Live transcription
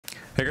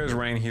Hey guys,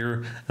 Ryan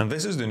here, and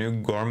this is the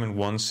new Garmin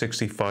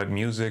 165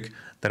 Music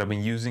that I've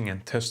been using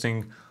and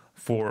testing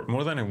for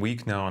more than a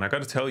week now. And I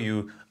gotta tell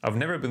you, I've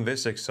never been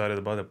this excited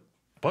about a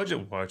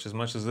budget watch as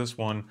much as this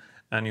one,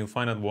 and you'll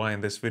find out why in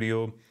this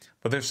video.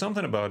 But there's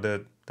something about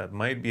it that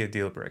might be a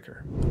deal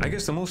breaker. I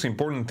guess the most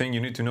important thing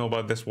you need to know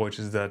about this watch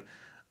is that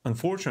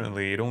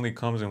unfortunately it only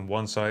comes in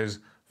one size,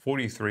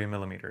 43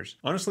 millimeters.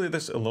 Honestly,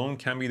 this alone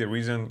can be the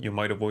reason you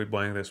might avoid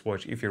buying this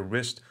watch if your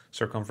wrist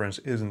circumference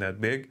isn't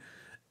that big.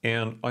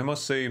 And I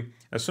must say,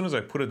 as soon as I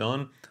put it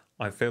on,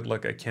 I felt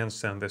like I can't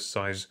stand this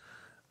size.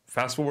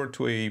 Fast forward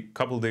to a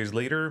couple days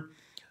later,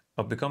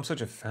 I've become such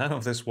a fan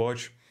of this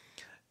watch.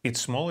 Its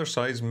smaller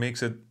size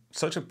makes it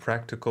such a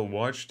practical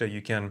watch that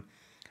you can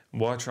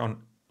watch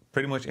on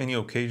pretty much any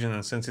occasion,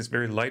 and since it's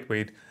very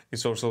lightweight,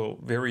 it's also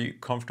very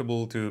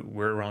comfortable to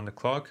wear around the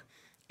clock,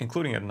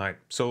 including at night.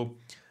 So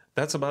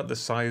that's about the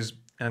size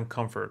and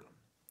comfort.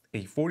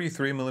 A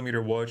 43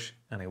 millimeter watch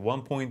and a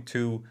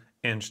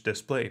 1.2-inch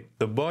display.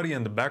 The body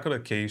and the back of the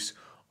case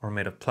are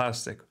made of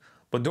plastic,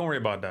 but don't worry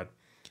about that.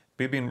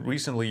 We've been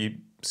recently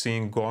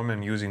seeing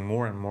Garmin using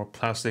more and more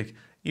plastic,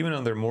 even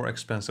on their more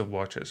expensive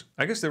watches.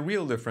 I guess the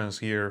real difference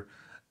here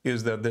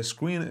is that the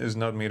screen is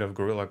not made of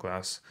Gorilla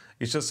Glass.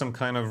 It's just some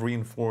kind of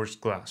reinforced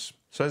glass.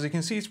 So as you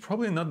can see, it's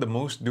probably not the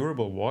most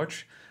durable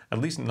watch, at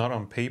least not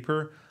on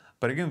paper.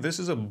 But again, this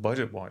is a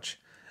budget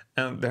watch,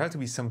 and there has to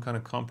be some kind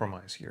of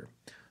compromise here.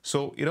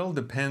 So it all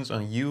depends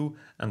on you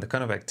and the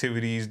kind of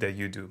activities that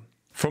you do.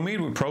 For me,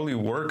 it would probably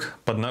work,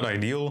 but not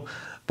ideal.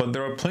 But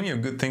there are plenty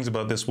of good things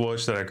about this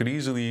watch that I could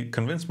easily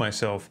convince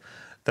myself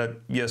that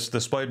yes,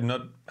 despite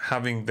not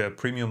having the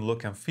premium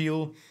look and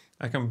feel,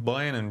 I can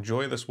buy and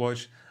enjoy this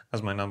watch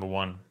as my number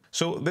one.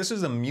 So this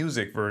is the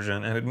music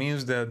version, and it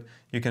means that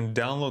you can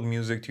download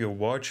music to your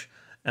watch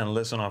and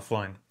listen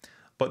offline.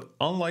 But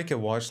unlike a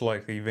watch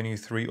like the Venu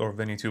 3 or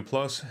Venu 2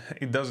 Plus,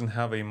 it doesn't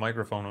have a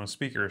microphone or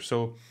speaker.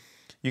 So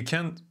you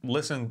can't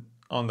listen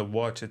on the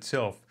watch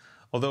itself,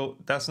 although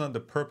that's not the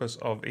purpose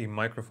of a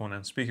microphone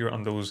and speaker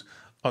on those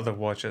other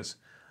watches.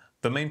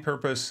 The main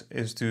purpose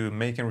is to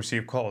make and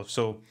receive calls.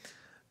 So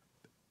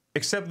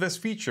except this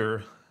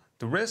feature,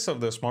 the rest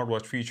of the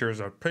smartwatch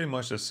features are pretty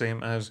much the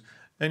same as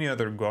any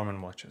other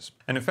Garmin watches.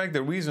 And in fact,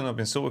 the reason I've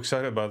been so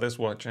excited about this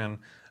watch and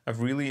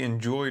I've really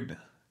enjoyed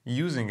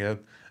using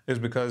it is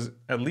because,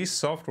 at least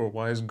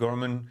software-wise,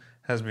 Garmin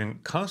has been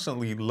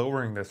constantly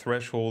lowering the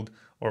threshold,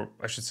 or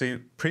I should say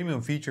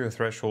premium feature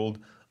threshold,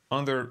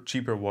 on their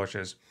cheaper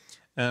watches.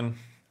 And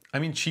I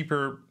mean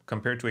cheaper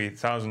compared to a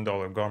 $1,000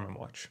 Garmin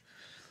watch.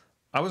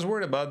 I was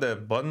worried about the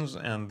buttons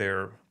and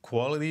their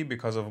quality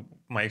because of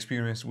my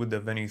experience with the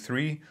Venu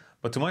 3,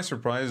 but to my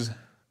surprise,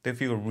 they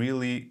feel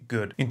really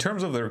good. In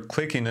terms of their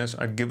clickiness,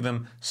 I'd give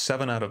them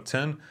 7 out of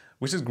 10,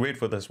 which is great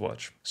for this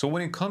watch. So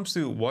when it comes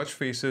to watch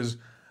faces,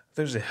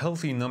 there's a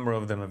healthy number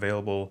of them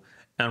available,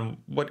 and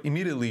what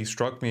immediately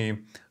struck me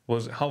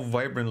was how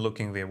vibrant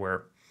looking they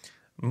were.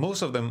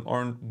 Most of them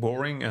aren't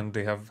boring, and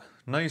they have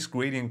nice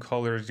gradient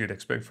colors you'd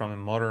expect from a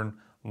modern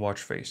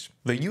watch face.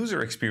 The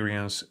user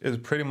experience is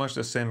pretty much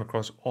the same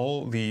across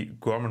all the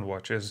Garmin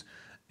watches,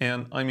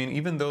 and I mean,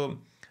 even though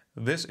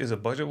this is a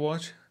budget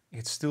watch,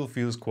 it still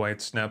feels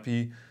quite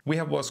snappy. We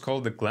have what's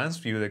called the glance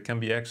view that can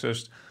be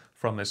accessed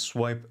from a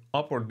swipe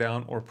up or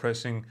down or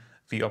pressing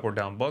the up or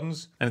down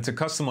buttons, and it's a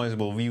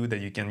customizable view that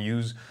you can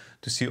use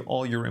to see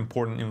all your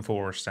important info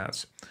or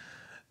stats.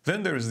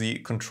 Then there's the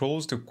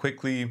controls to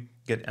quickly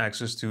get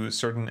access to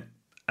certain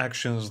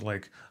actions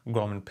like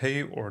Garmin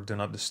Pay or Do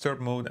Not Disturb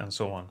mode and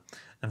so on.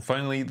 And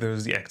finally,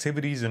 there's the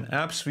activities and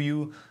apps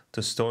view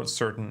to start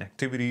certain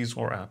activities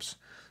or apps.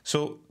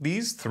 So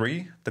these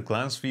three, the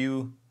glance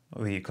view,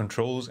 the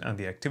controls, and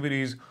the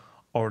activities,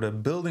 are the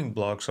building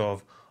blocks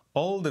of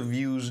all the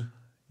views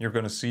you're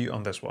going to see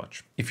on this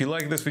watch. If you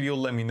like this video,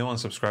 let me know and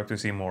subscribe to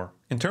see more.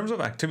 In terms of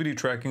activity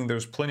tracking,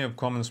 there's plenty of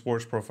common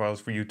sports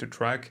profiles for you to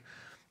track.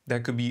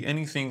 That could be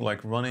anything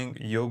like running,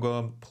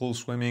 yoga, pool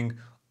swimming,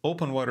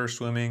 open water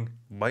swimming,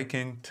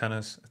 biking,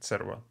 tennis,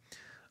 etc.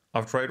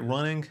 I've tried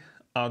running,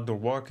 outdoor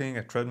walking,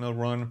 a treadmill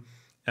run,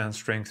 and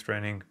strength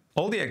training.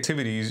 All the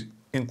activities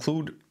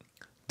include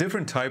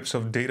different types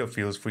of data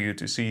fields for you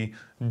to see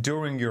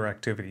during your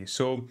activity.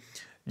 So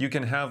you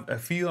can have a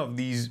few of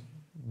these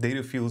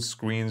data field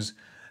screens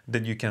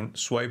that you can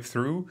swipe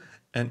through,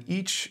 and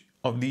each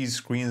of these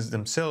screens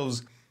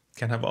themselves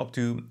can have up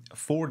to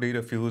 4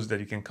 data fields that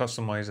you can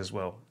customize as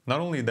well. Not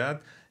only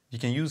that, you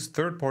can use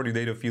third-party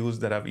data fields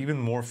that have even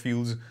more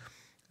fields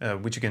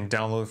which you can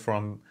download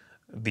from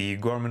the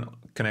Garmin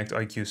Connect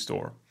IQ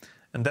store.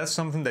 And that's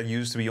something that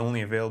used to be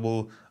only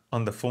available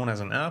on the phone as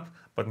an app,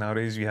 but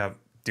nowadays you have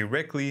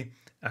directly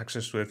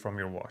access to it from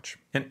your watch.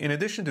 And in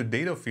addition to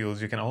data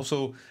fields, you can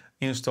also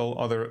install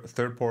other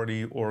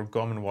third-party or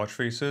Garmin watch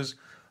faces,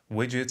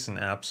 widgets, and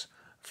apps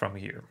from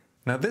here.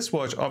 Now this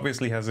watch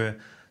obviously has a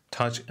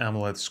touch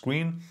AMOLED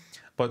screen,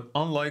 but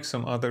unlike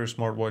some other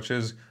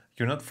smartwatches,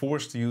 you're not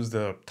forced to use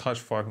the touch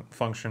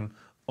function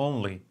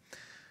only.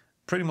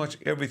 Pretty much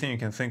everything you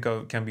can think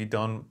of can be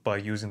done by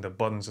using the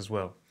buttons as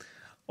well.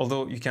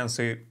 Although you can't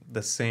say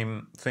the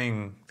same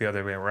thing the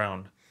other way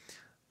around.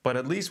 But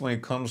at least when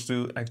it comes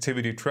to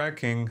activity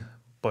tracking,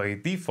 by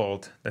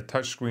default, the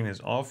touchscreen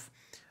is off,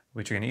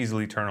 which you can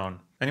easily turn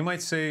on. And you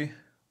might say,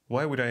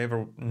 why would I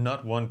ever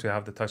not want to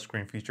have the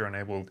touchscreen feature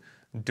enabled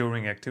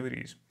during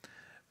activities?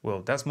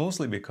 Well, that's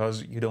mostly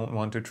because you don't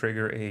want to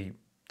trigger a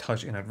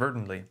touch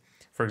inadvertently.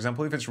 For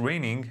example, if it's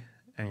raining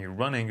and you're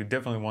running, you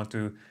definitely want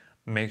to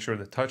make sure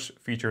the touch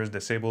feature is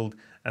disabled,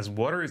 as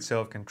water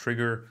itself can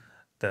trigger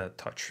the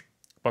touch.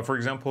 But for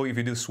example, if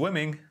you do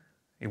swimming,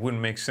 it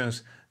wouldn't make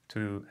sense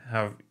to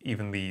have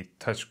even the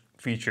touch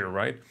feature,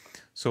 right?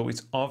 So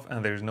it's off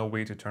and there's no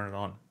way to turn it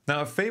on.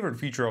 Now, a favorite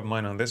feature of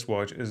mine on this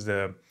watch is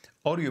the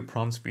audio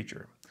prompts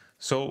feature.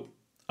 So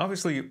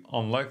obviously,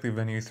 unlike the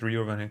Venu 3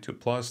 or Venu 2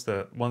 Plus,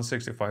 the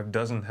 165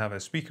 doesn't have a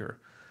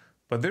speaker,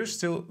 but there's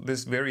still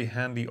this very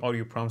handy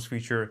audio prompts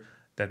feature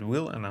that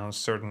will announce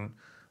certain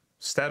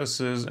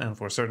statuses and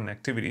for certain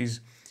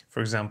activities,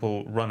 for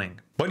example, running.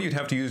 But you'd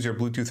have to use your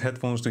Bluetooth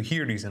headphones to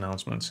hear these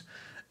announcements.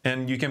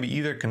 And you can be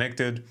either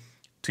connected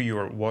to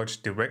your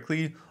watch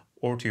directly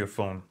or to your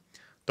phone.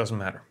 Doesn't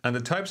matter. And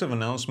the types of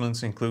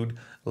announcements include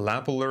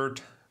lap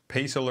alert,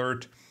 pace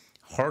alert,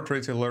 heart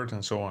rate alert,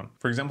 and so on.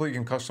 For example, you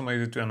can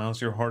customize it to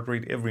announce your heart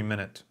rate every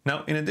minute.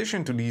 Now, in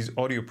addition to these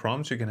audio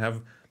prompts, you can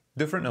have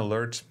different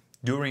alerts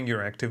during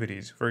your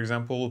activities. For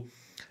example,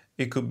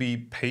 it could be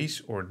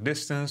pace or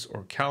distance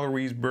or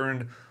calories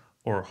burned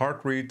or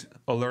heart rate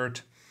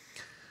alert.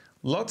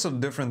 Lots of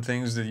different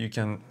things that you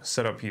can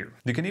set up here.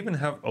 You can even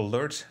have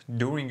alerts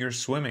during your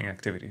swimming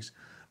activities,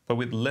 but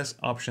with less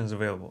options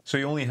available. So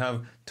you only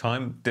have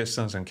time,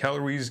 distance, and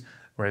calories,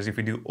 whereas if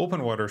you do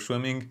open water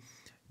swimming,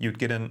 you'd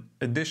get an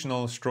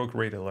additional stroke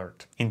rate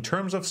alert. In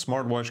terms of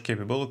smartwatch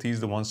capabilities,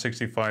 the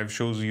 165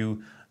 shows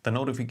you the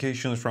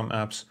notifications from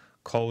apps,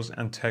 calls,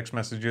 and text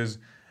messages.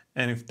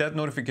 And if that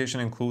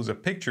notification includes a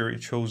picture,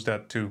 it shows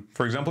that too.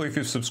 For example, if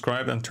you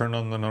subscribe and turn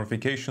on the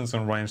notifications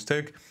on Ryan's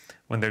Tech,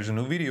 when there's a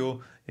new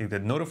video, you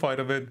get notified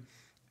of it,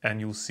 and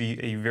you'll see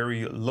a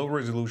very low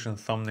resolution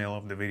thumbnail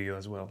of the video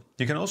as well.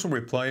 You can also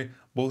reply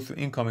both to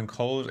incoming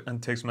calls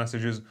and text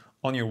messages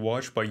on your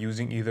watch by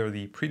using either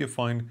the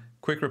predefined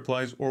quick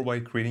replies or by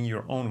creating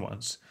your own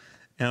ones.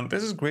 And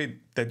this is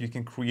great that you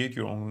can create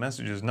your own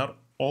messages. Not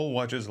all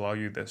watches allow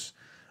you this.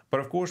 But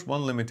of course,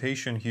 one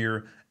limitation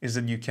here is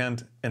that you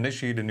can't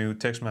initiate a new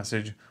text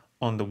message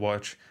on the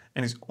watch,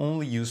 and it's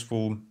only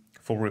useful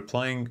for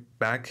replying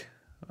back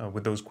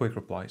with those quick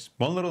replies.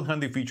 One little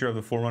handy feature of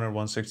the Forerunner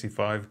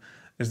 165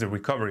 is the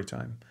recovery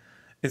time.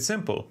 It's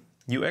simple.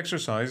 You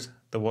exercise,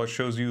 the watch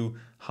shows you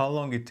how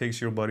long it takes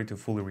your body to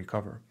fully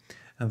recover.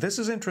 And this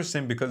is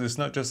interesting because it's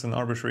not just an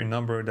arbitrary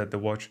number that the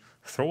watch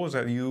throws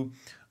at you,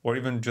 or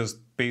even just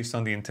based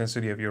on the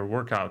intensity of your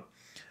workout,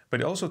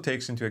 but it also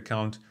takes into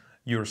account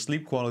your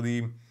sleep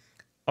quality,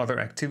 other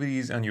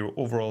activities, and your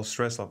overall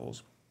stress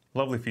levels.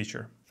 Lovely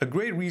feature. A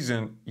great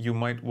reason you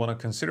might want to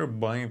consider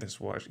buying this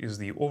watch is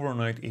the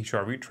overnight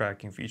HRV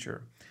tracking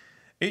feature.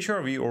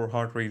 HRV, or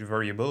heart rate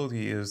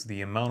variability, is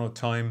the amount of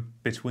time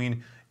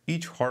between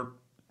each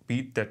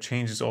heartbeat that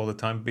changes all the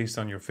time based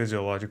on your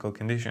physiological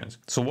conditions.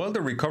 So while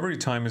the recovery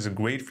time is a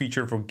great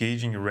feature for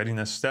gauging your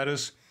readiness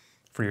status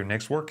for your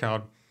next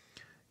workout,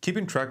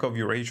 keeping track of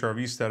your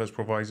HRV status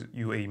provides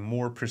you a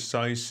more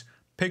precise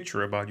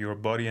picture about your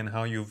body and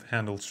how you've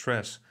handled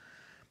stress.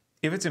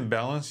 If it's in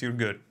balance, you're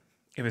good.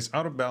 If it's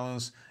out of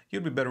balance,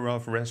 you'd be better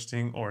off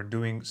resting or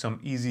doing some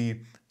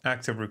easy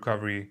active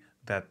recovery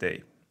that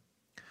day.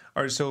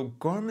 Alright, so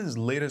Garmin's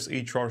latest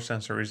HR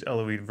sensor is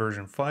Elevate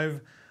version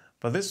 5,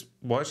 but this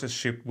watch is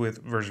shipped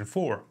with version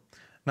 4.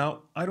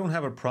 Now, I don't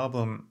have a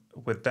problem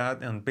with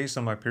that, and based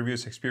on my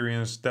previous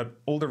experience, that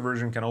older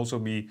version can also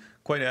be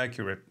quite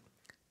accurate.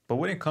 But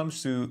when it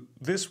comes to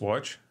this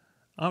watch,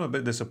 I'm a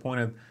bit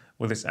disappointed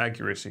with its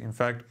accuracy. In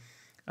fact,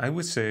 I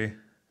would say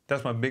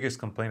that's my biggest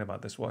complaint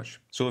about this watch.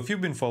 So if you've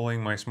been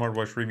following my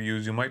smartwatch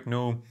reviews, you might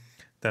know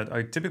that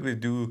I typically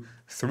do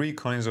 3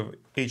 kinds of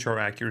HR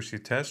accuracy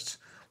tests.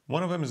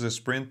 One of them is a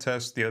sprint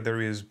test, the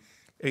other is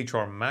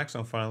HR max,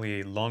 and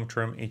finally a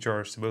long-term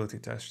HR stability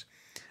test.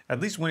 At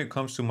least when it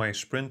comes to my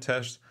sprint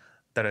test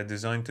that I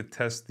designed to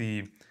test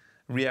the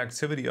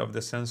reactivity of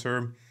the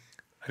sensor,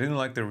 I didn't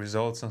like the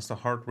results since the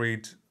heart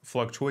rate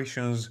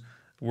fluctuations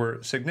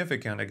were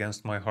significant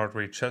against my heart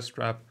rate chest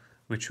strap,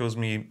 which shows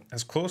me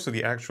as close to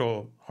the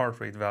actual heart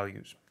rate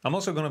values. I'm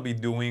also going to be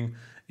doing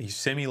a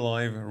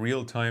semi-live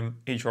real-time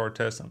HR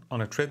test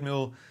on a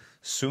treadmill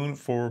soon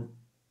for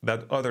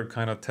that other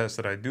kind of test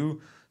that I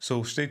do.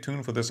 So stay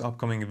tuned for this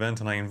upcoming event,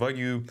 and I invite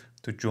you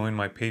to join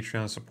my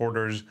Patreon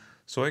supporters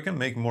so I can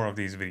make more of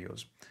these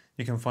videos.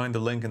 You can find the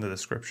link in the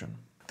description.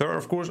 There are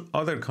of course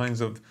other kinds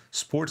of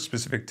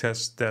sports-specific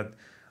tests that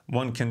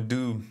one can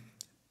do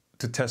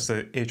to test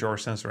the HR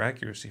sensor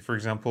accuracy. For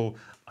example,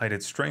 I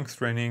did strength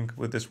training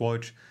with this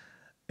watch,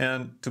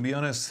 and to be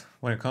honest,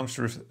 when it comes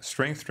to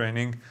strength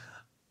training,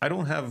 I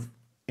don't have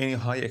any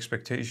high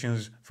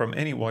expectations from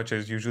any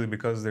watches, usually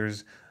because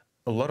there's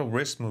a lot of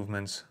wrist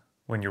movements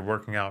when you're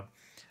working out.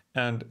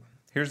 And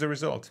here's the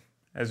result.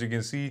 As you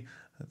can see,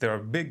 there are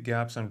big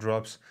gaps and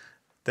drops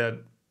that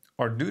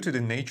are due to the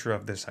nature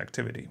of this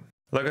activity.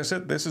 Like I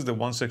said, this is the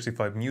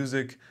 165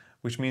 music,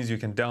 which means you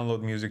can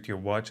download music to your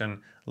watch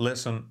and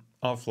listen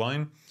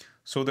offline.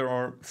 So there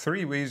are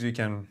three ways you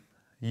can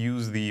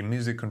use the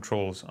music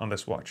controls on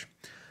this watch.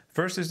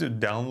 First is to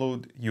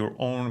download your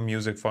own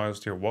music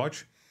files to your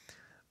watch,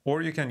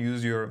 or you can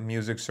use your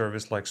music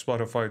service like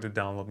Spotify to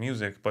download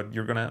music, but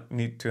you're gonna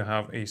need to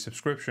have a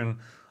subscription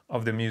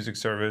of the music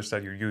service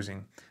that you're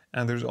using.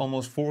 And there's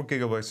almost 4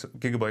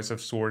 gigabytes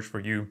of storage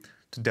for you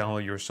to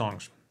download your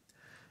songs.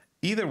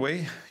 Either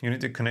way, you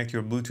need to connect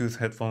your Bluetooth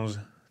headphones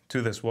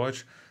to this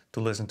watch to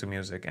listen to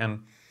music.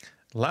 And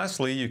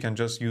lastly, you can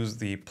just use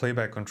the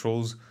playback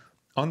controls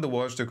on the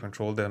watch to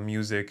control the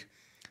music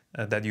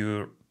that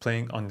you're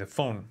playing on the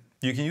phone.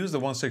 You can use the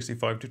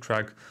 165 to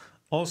track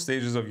all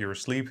stages of your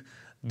sleep,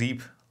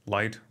 deep,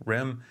 light,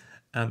 REM,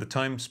 and the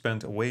time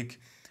spent awake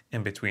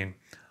in between.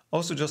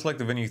 Also, just like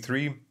the Venu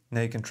 3,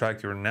 now you can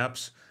track your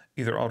naps,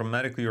 either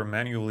automatically or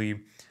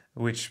manually,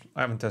 which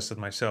I haven't tested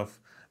myself.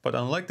 But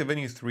unlike the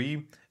Venu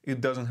 3, it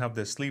doesn't have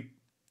the sleep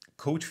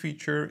coach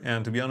feature,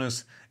 and to be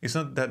honest, it's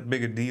not that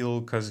big a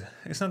deal because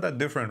it's not that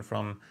different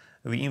from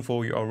the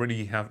info you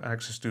already have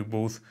access to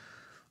both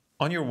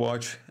on your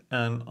watch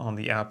and on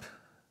the app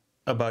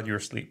about your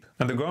sleep.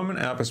 And the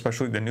Garmin app,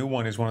 especially the new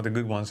one, is one of the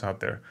good ones out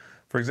there.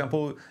 For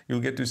example, you'll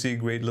get to see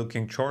great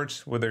looking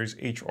charts, whether it's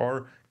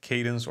HR,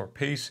 cadence, or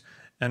pace,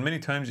 and many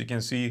times you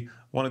can see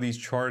one of these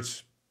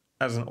charts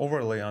as an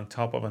overlay on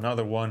top of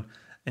another one,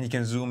 and you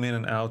can zoom in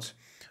and out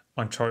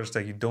on charts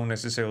that you don't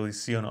necessarily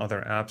see on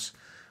other apps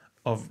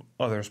of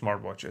other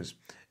smartwatches.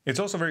 It's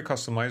also very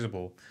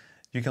customizable.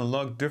 You can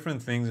log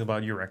different things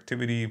about your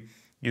activity,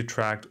 you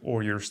tracked,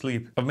 or your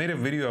sleep. I've made a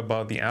video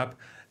about the app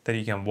that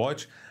you can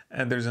watch,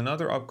 and there's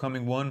another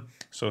upcoming one,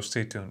 so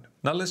stay tuned.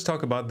 Now let's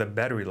talk about the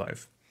battery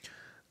life.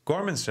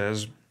 Garmin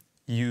says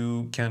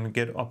you can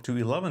get up to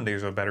 11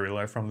 days of battery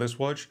life from this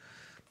watch.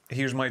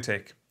 Here's my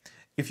take.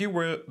 If you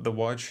wear the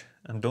watch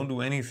and don't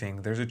do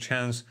anything, there's a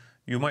chance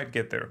you might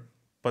get there.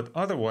 But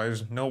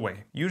otherwise, no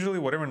way. Usually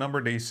whatever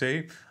number they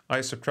say, I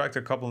subtract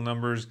a couple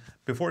numbers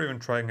before even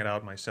trying it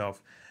out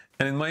myself.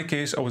 And in my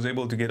case, I was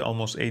able to get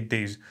almost 8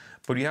 days.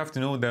 But you have to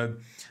know that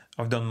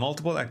I've done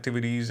multiple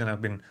activities and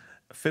I've been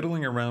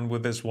fiddling around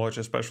with this watch,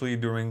 especially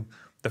during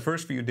the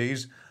first few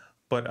days.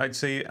 But I'd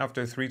say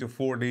after 3 to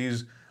 4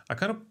 days, I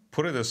kind of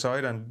put it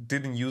aside and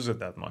didn't use it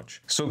that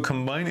much. So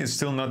combined, it's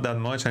still not that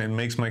much, and it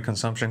makes my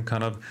consumption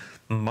kind of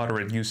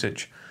moderate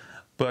usage.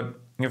 But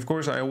of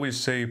course, I always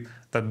say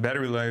that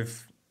battery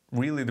life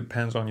really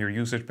depends on your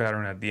usage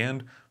pattern at the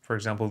end. For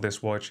example,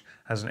 this watch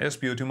has an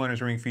SpO2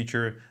 monitoring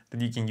feature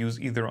that you can use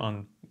either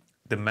on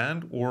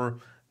demand or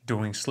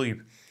during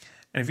sleep.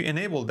 And if you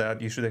enable that,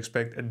 you should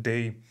expect a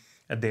day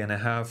and a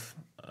half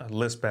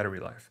less battery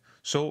life.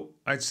 So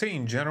I'd say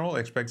in general,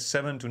 expect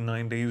 7 to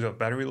 9 days of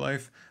battery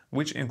life,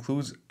 which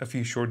includes a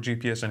few short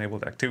GPS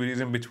enabled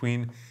activities in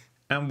between,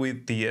 and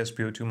with the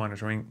SpO2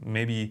 monitoring,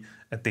 maybe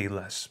a day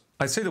less.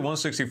 I'd say the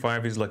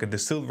 165 is like a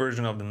distilled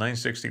version of the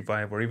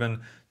 965 or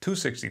even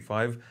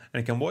 265,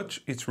 and you can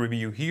watch its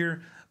review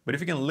here. But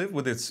if you can live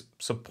with its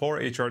subpar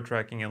HR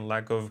tracking and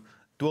lack of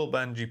dual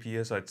band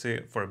GPS, I'd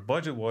say for a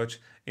budget watch,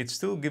 it's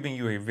still giving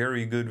you a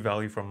very good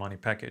value for money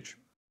package.